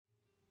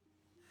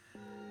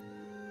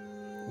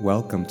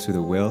Welcome to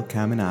the Will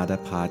Caminada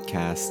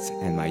podcast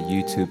and my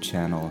YouTube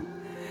channel.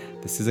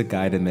 This is a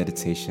guided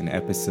meditation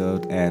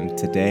episode, and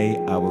today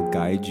I will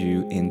guide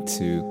you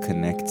into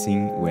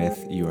connecting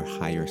with your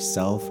higher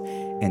self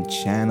and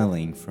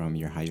channeling from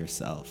your higher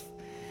self.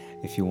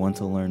 If you want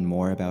to learn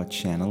more about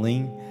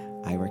channeling,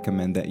 I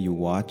recommend that you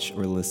watch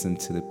or listen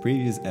to the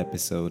previous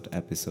episode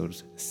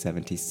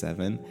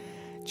 77,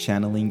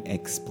 Channeling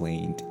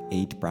Explained,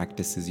 8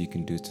 practices you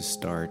can do to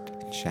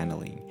start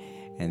channeling.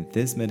 And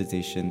this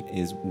meditation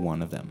is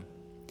one of them.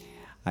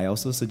 I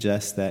also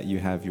suggest that you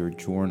have your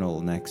journal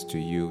next to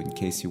you in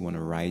case you want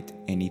to write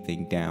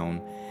anything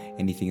down,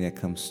 anything that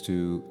comes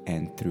to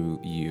and through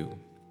you.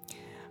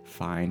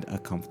 Find a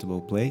comfortable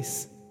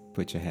place,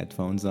 put your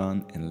headphones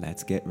on, and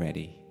let's get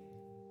ready.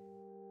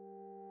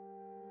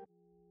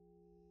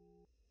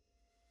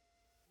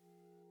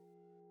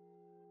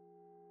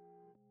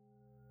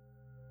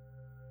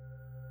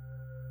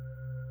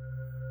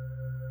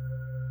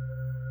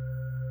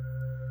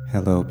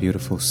 Hello,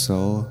 beautiful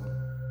soul.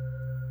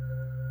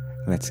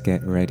 Let's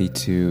get ready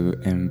to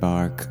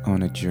embark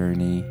on a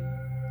journey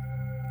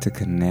to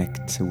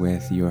connect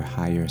with your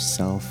higher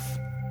self,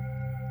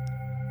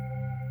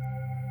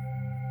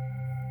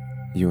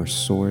 your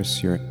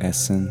source, your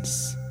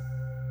essence.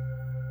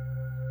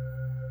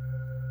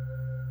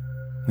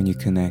 When you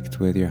connect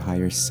with your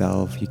higher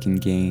self, you can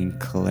gain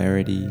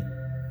clarity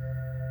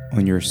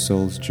on your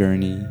soul's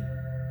journey,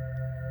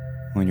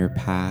 on your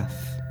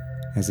path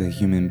as a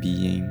human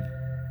being.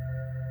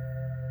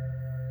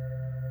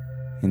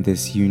 In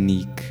this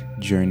unique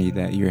journey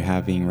that you're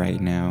having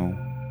right now.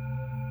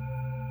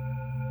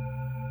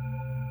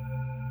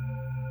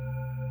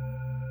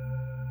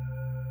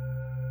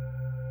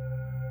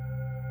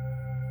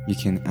 You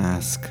can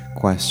ask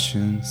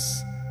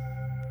questions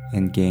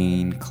and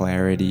gain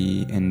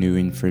clarity and new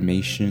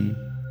information.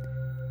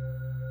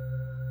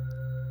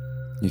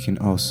 You can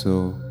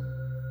also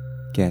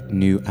get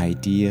new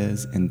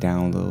ideas and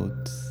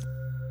downloads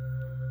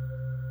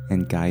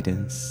and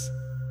guidance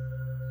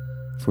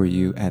for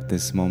you at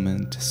this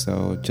moment.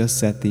 So just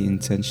set the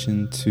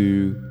intention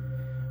to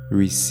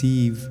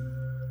receive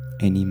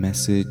any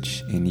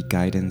message, any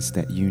guidance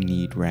that you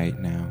need right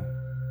now.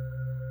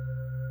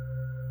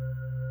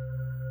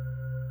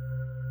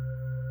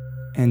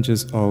 And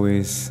just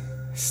always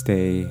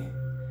stay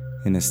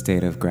in a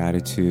state of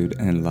gratitude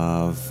and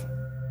love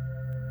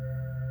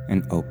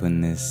and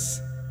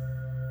openness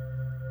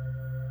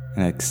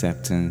and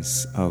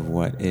acceptance of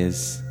what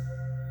is,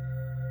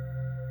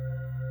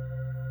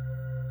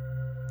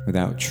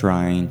 without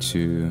trying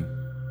to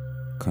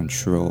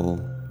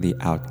control the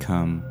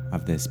outcome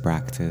of this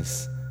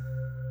practice.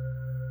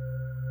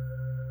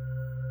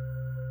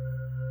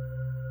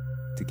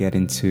 To get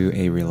into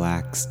a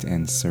relaxed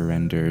and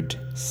surrendered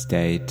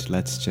state,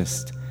 let's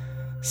just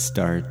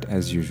start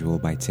as usual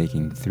by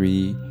taking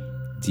 3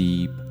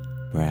 deep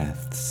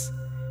breaths.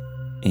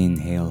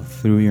 Inhale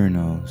through your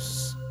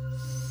nose,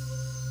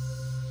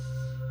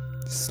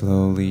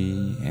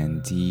 slowly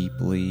and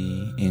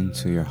deeply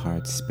into your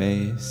heart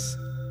space.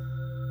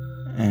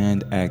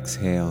 And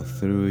exhale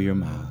through your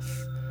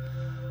mouth.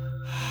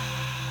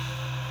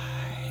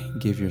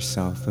 Give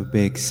yourself a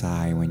big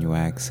sigh when you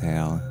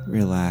exhale.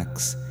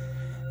 Relax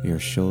your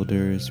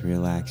shoulders,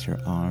 relax your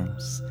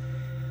arms.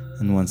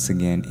 And once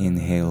again,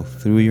 inhale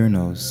through your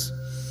nose.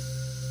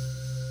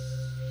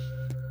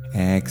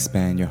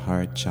 Expand your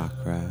heart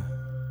chakra.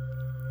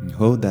 And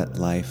hold that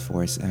life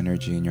force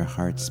energy in your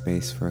heart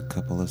space for a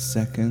couple of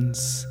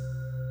seconds.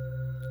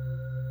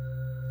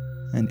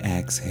 And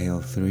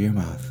exhale through your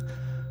mouth.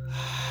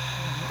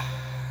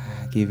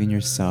 Giving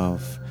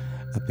yourself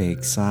a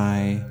big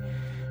sigh,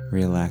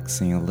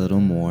 relaxing a little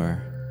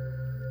more,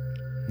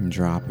 and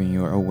dropping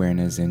your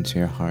awareness into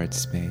your heart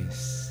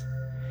space.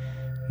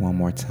 One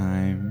more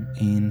time,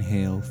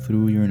 inhale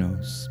through your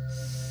nose.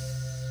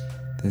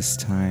 This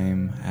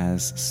time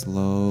as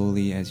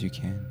slowly as you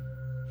can.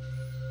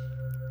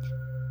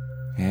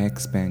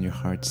 Expand your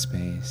heart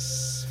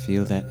space.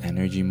 Feel that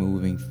energy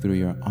moving through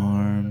your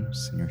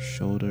arms and your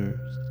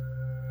shoulders.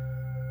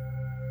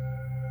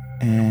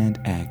 And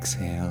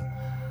exhale.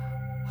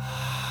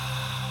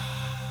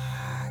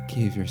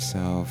 Give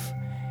yourself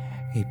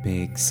a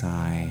big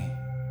sigh.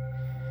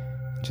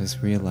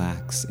 Just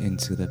relax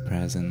into the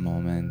present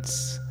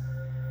moments.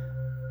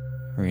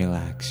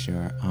 Relax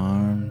your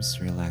arms,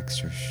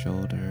 relax your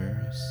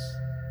shoulders.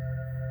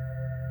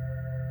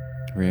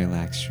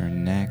 Relax your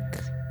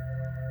neck.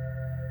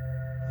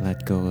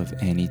 Let go of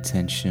any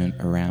tension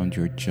around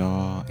your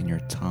jaw and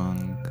your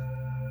tongue.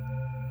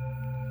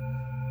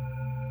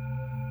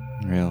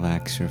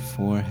 Relax your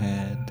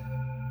forehead.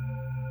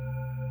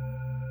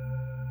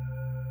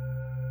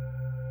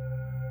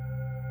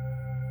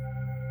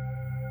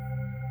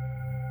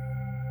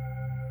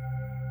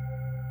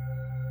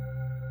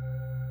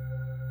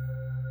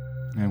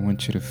 I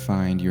want you to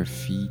find your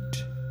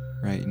feet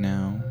right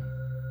now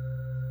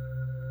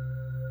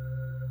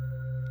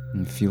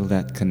and feel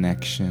that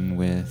connection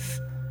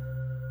with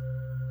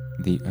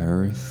the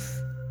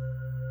earth,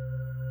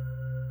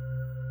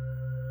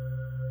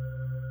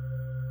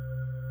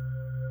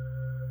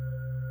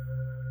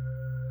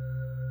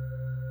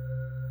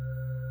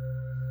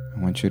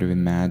 want you to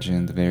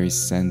imagine the very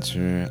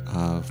center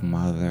of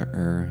Mother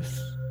Earth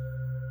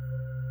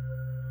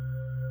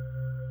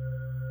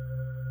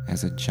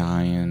as a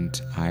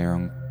giant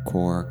iron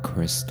core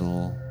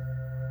crystal.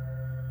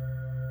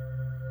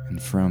 And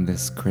from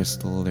this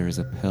crystal, there is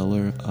a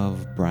pillar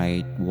of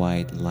bright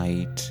white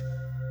light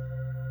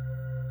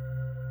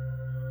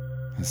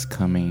that's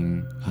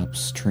coming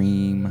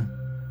upstream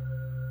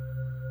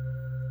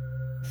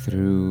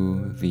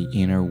through the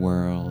inner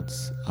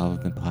worlds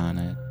of the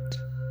planet,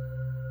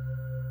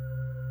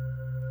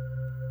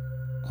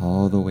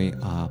 all the way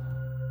up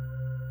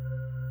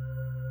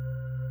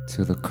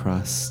to the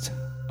crust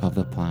of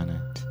the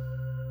planet.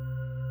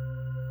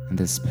 And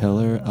this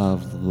pillar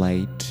of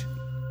light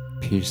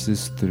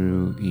pierces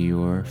through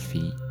your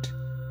feet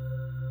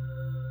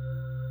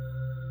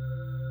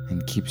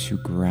and keeps you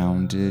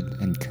grounded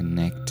and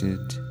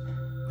connected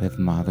with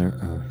Mother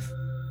Earth.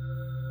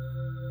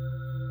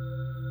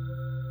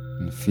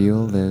 And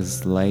feel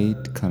this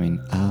light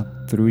coming up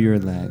through your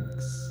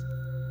legs,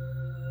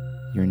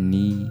 your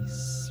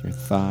knees, your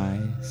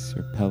thighs,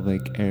 your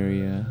pelvic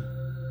area,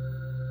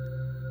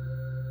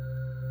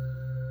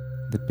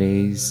 the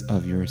base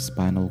of your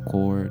spinal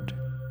cord.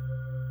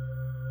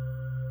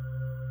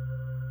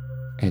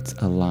 It's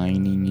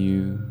aligning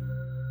you,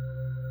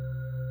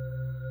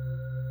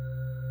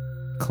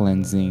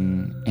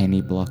 cleansing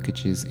any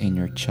blockages in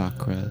your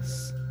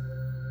chakras,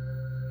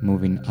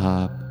 moving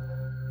up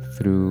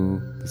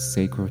through the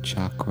sacral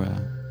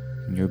chakra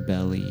in your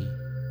belly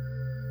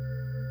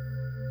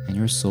and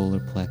your solar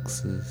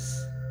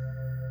plexus.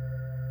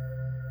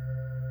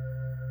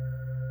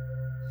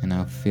 And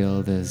now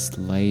feel this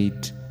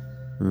light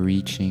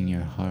reaching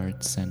your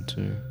heart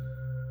center.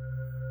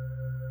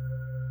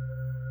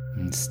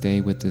 And stay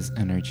with this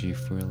energy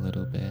for a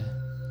little bit.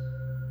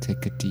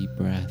 Take a deep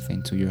breath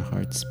into your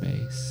heart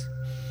space.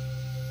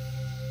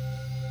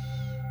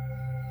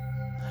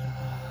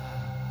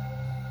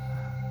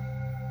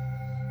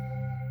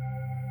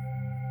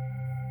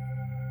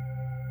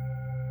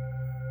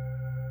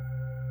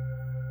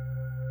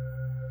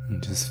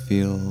 And just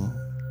feel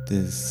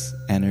this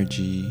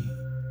energy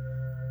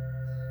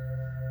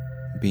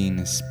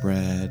being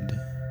spread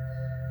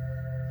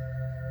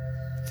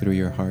through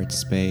your heart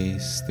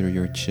space, through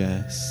your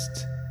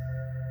chest,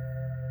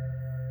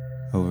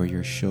 over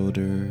your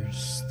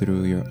shoulders,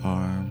 through your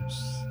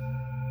arms.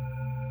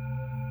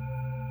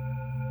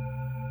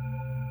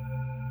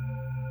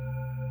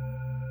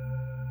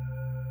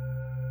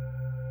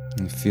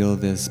 And feel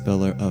this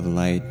pillar of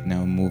light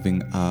now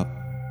moving up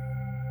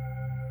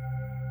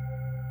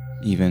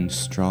even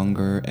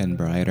stronger and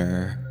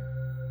brighter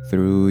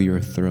through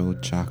your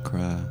throat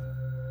chakra,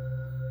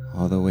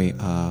 all the way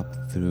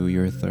up through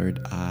your third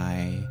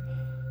eye,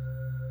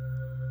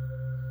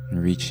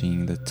 and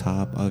reaching the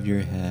top of your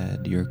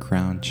head, your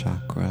crown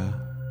chakra,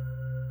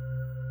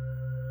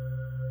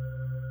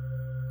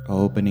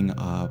 opening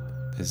up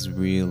this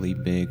really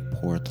big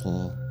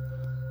portal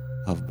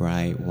of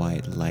bright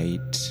white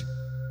light,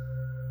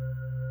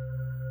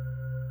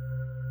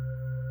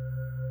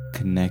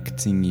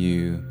 connecting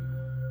you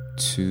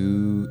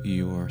to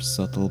your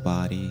subtle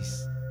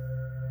bodies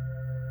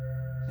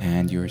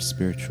and your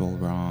spiritual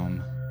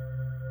realm,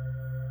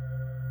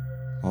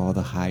 all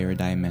the higher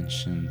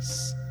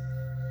dimensions,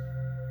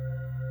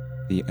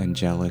 the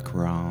angelic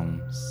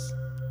realms.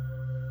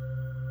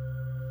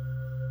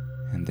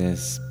 And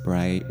this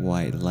bright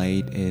white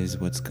light is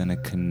what's gonna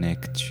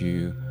connect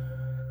you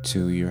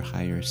to your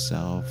higher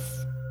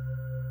self.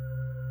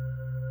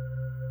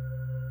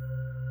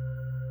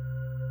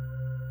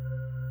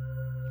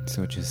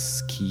 So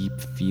just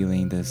keep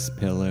feeling this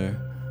pillar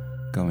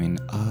going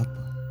up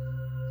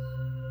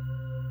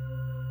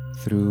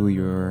through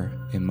your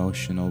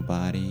emotional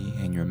body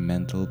and your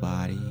mental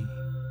body,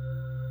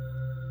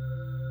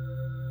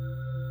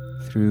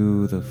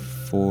 through the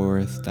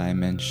fourth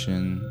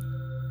dimension,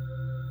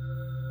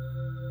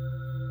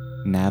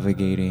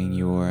 navigating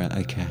your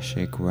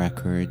Akashic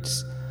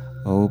records,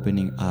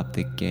 opening up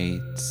the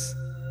gates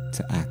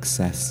to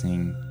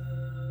accessing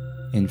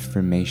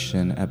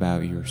information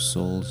about your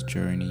soul's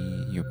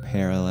journey, your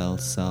parallel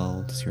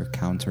selves, your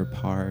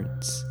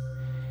counterparts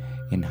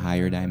in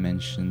higher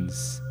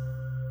dimensions.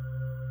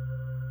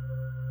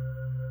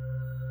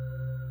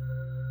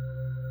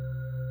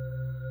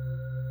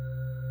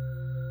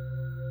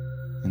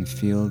 And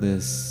feel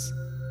this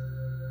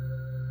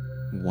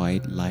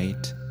white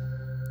light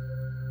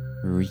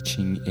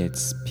reaching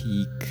its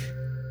peak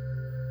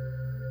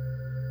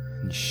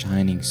and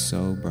shining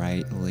so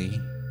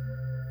brightly.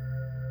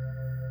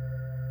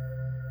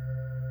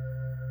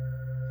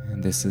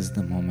 And this is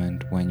the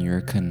moment when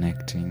you're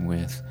connecting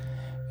with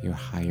your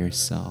higher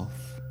self.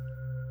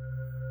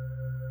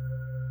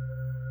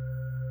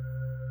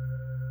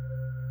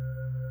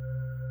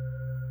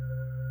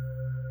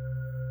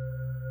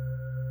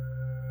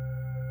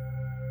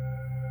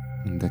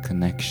 And the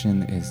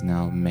connection is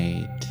now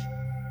made.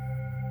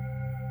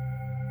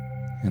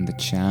 And the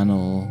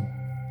channel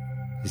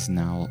is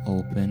now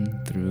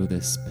open through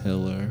this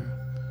pillar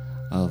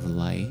of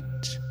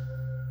light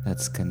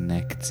that's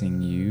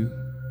connecting you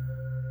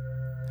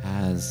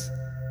as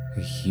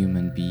a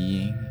human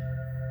being,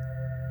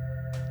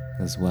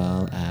 as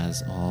well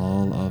as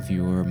all of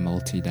your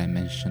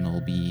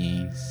multidimensional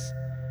beings.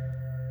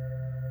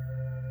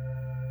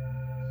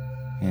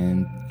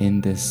 And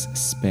in this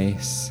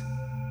space,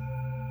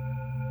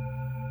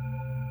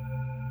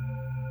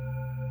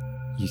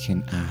 you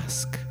can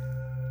ask,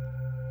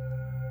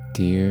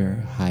 "Dear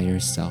higher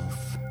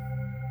self,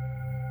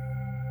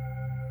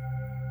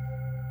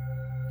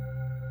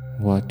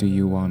 what do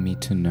you want me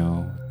to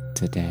know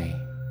today?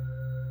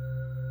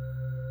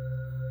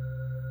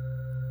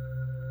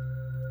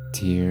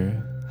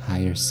 Dear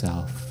higher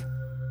self,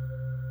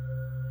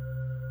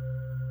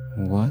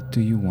 what do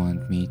you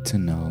want me to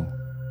know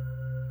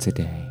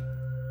today?"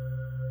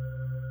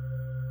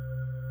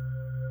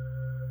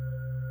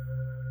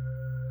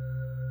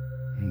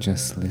 And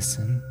just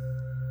listen.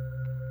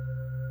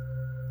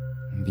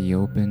 Be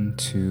open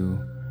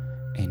to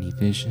any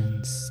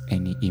visions,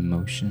 any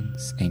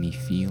emotions, any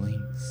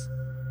feelings,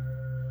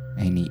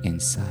 any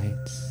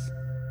insights.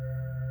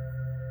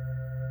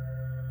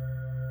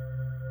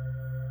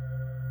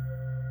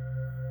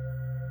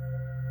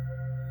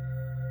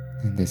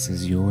 And this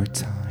is your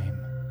time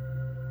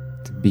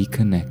to be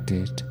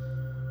connected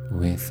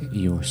with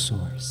your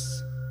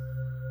source.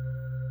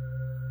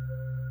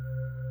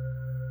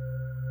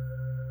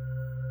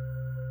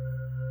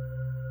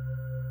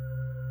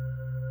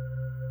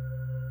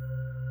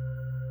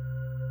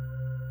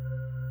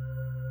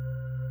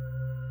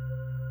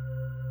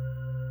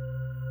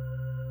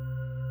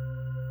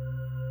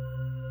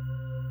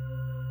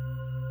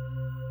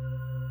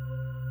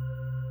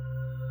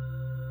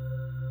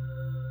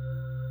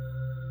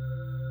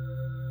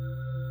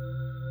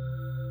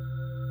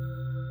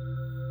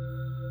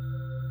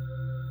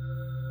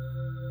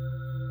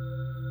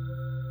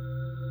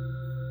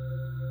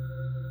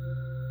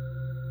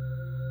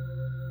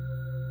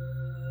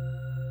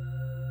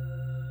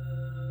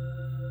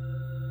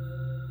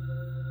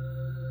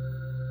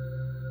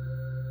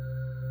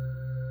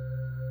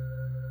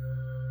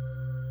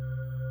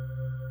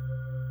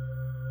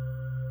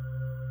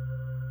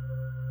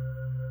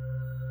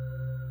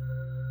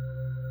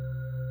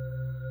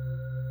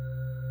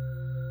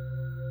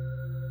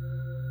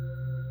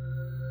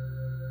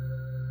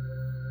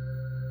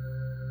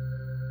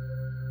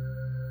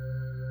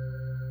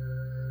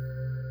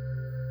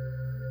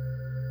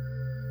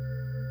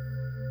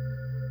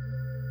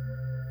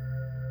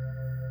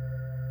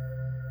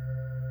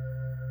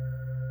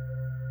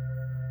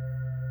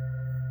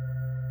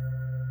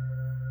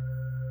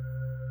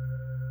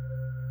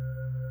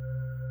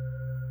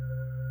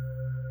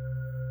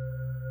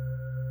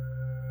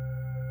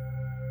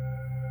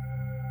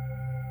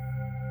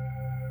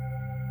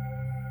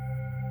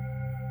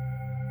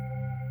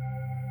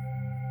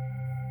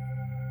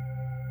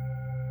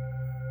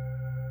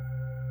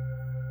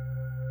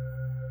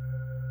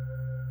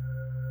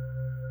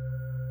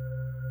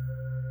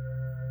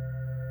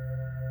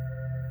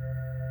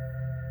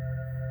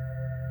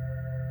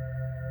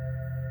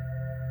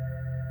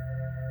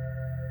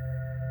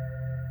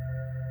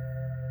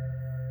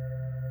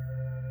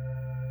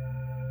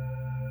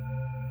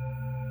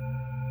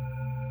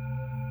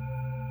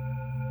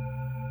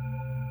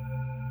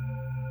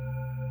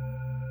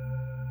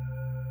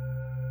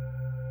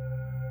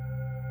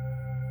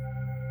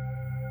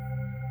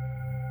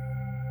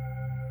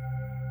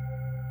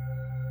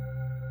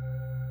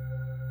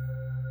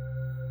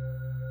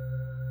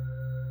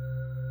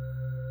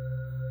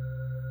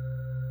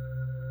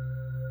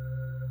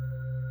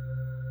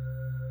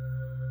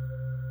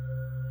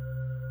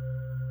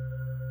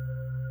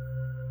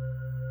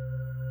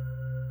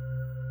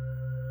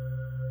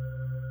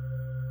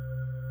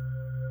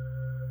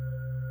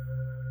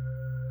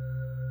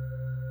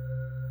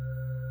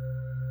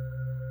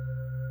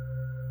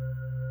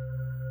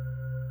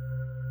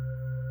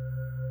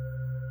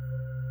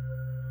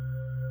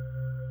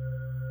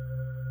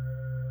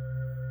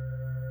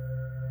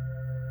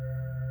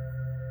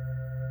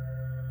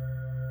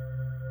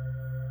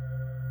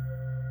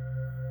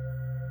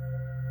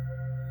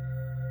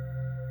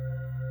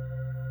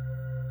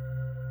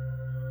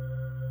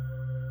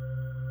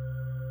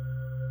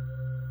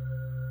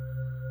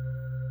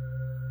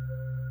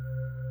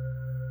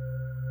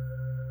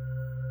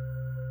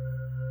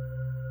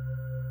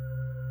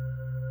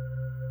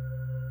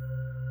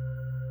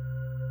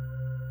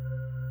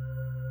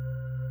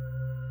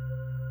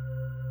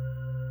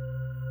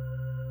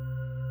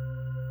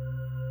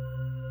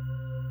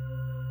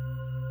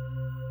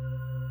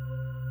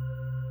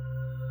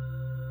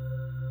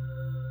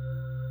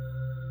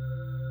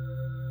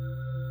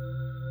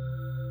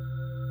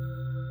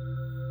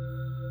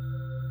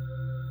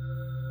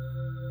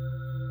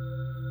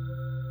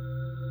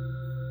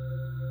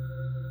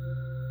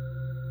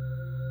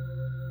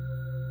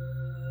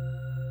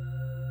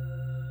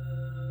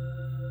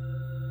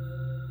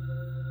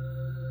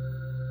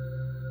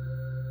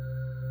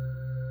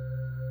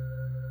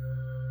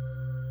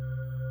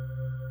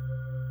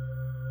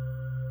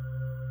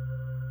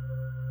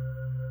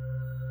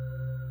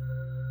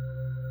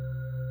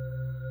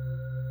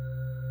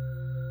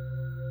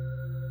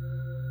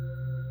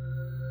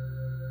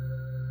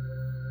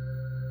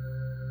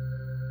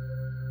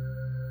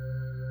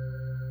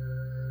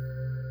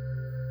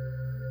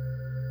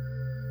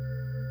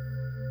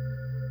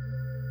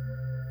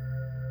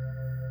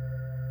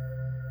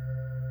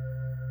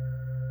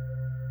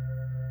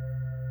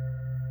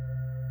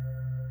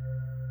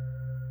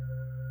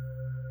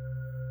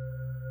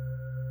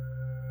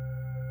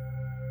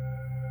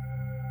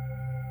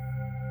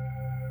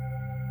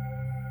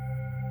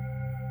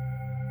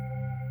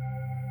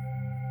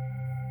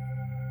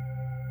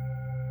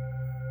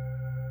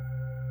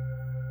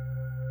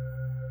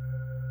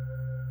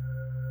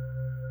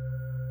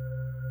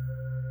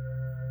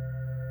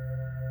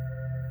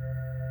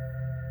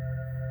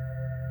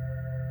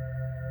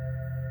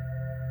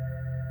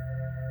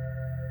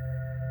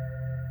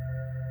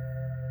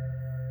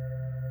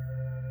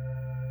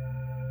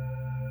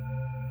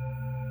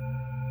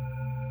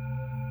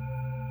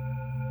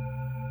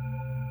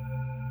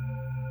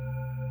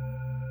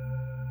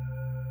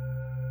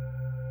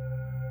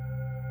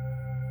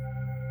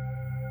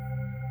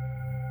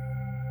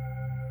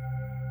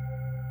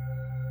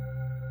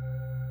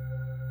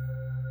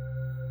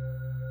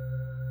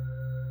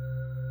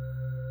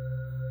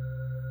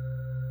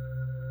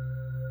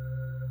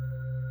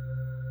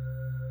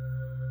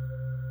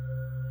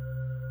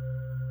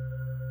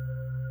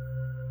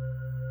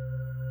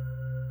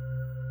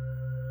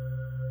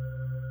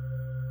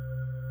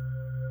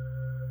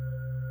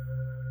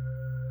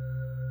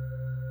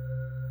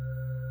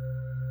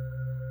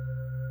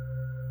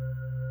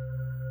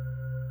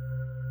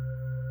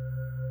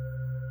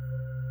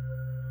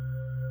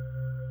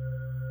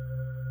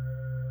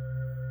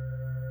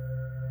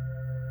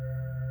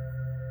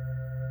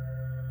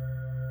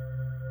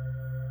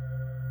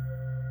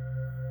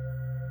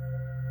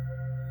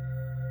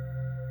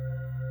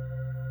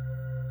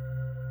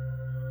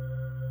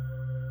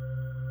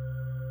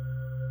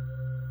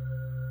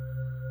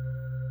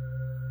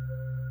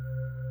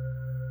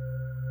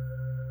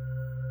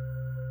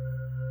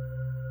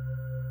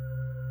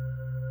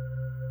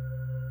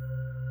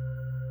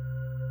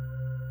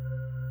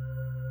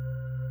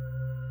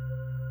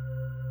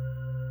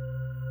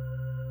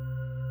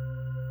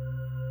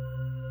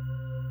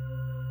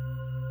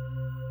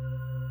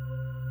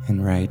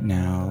 And right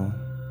now,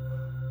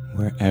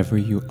 wherever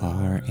you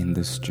are in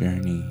this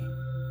journey,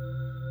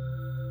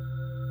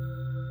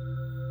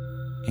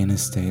 in a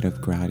state of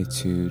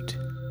gratitude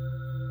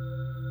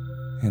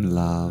and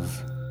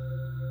love,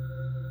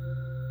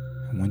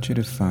 I want you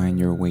to find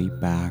your way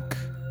back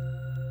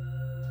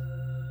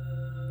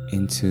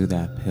into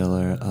that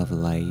pillar of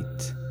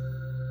light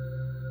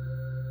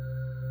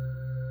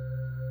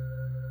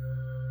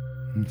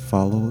and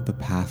follow the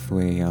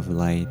pathway of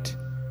light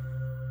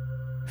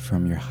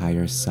from your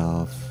higher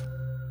self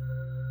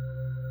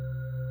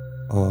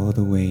all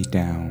the way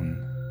down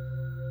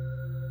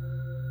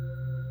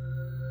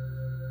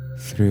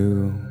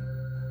through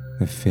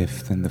the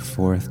fifth and the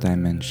fourth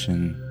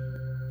dimension,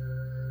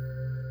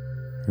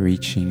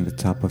 reaching the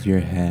top of your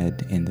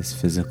head in this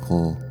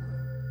physical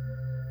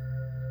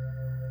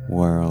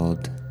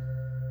world,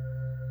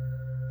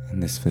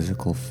 in this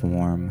physical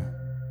form.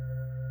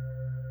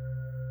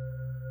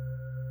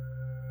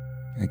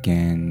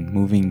 Again,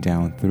 moving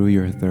down through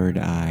your third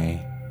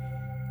eye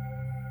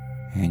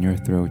and your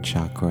throat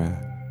chakra,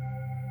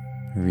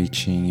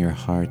 reaching your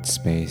heart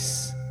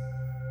space.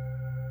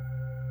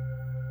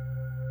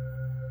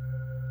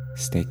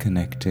 Stay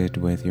connected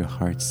with your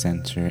heart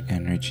center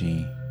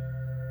energy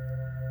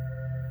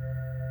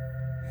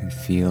and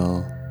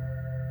feel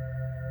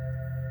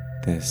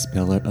this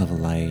pillar of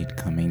light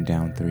coming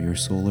down through your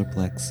solar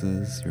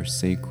plexus, your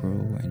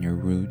sacral, and your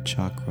root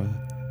chakra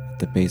at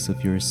the base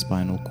of your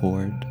spinal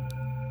cord,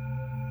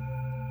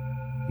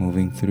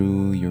 moving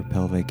through your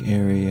pelvic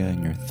area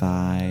and your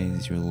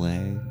thighs, your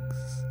legs,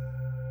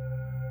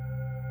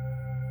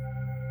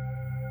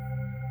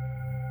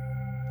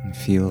 and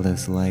feel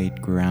this light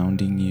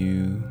grounding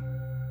you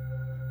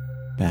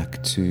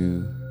back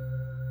to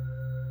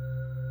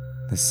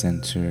the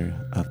center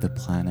of the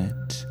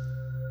planet.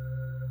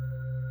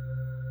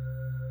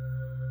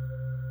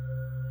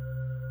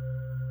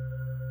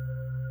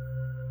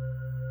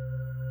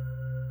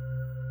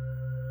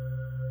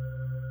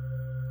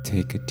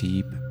 Take a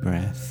deep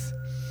breath.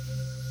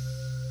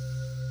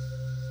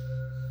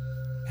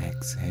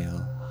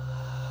 Exhale.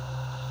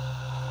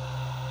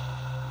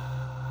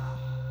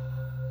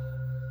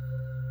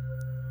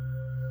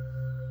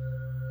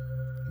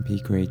 Be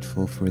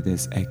grateful for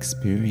this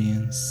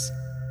experience.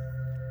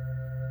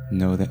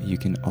 Know that you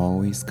can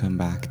always come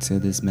back to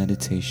this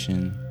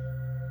meditation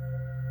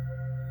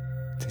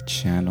to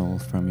channel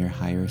from your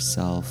higher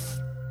self,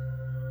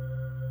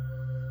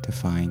 to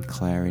find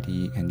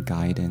clarity and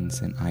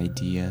guidance and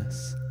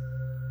ideas.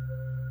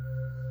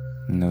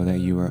 Know that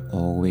you are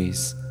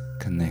always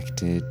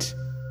connected,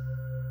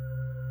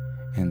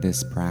 and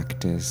this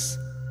practice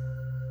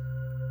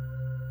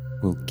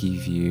will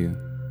give you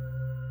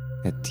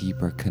a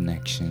deeper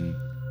connection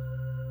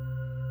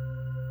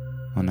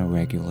on a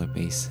regular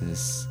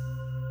basis.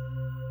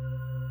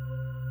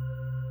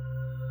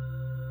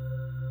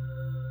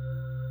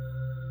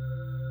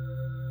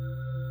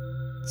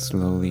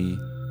 Slowly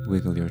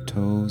wiggle your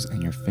toes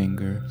and your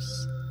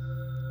fingers.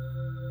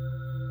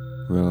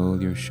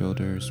 Roll your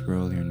shoulders,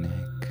 roll your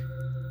neck.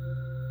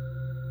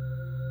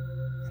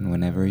 And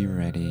whenever you're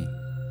ready,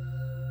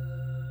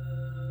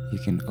 you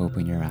can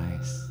open your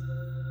eyes.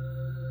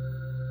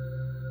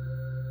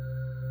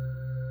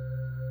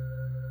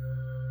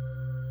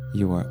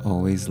 You are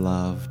always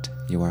loved.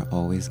 You are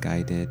always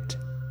guided.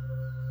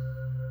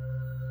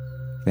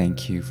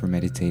 Thank you for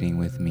meditating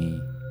with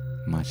me.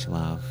 Much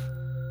love.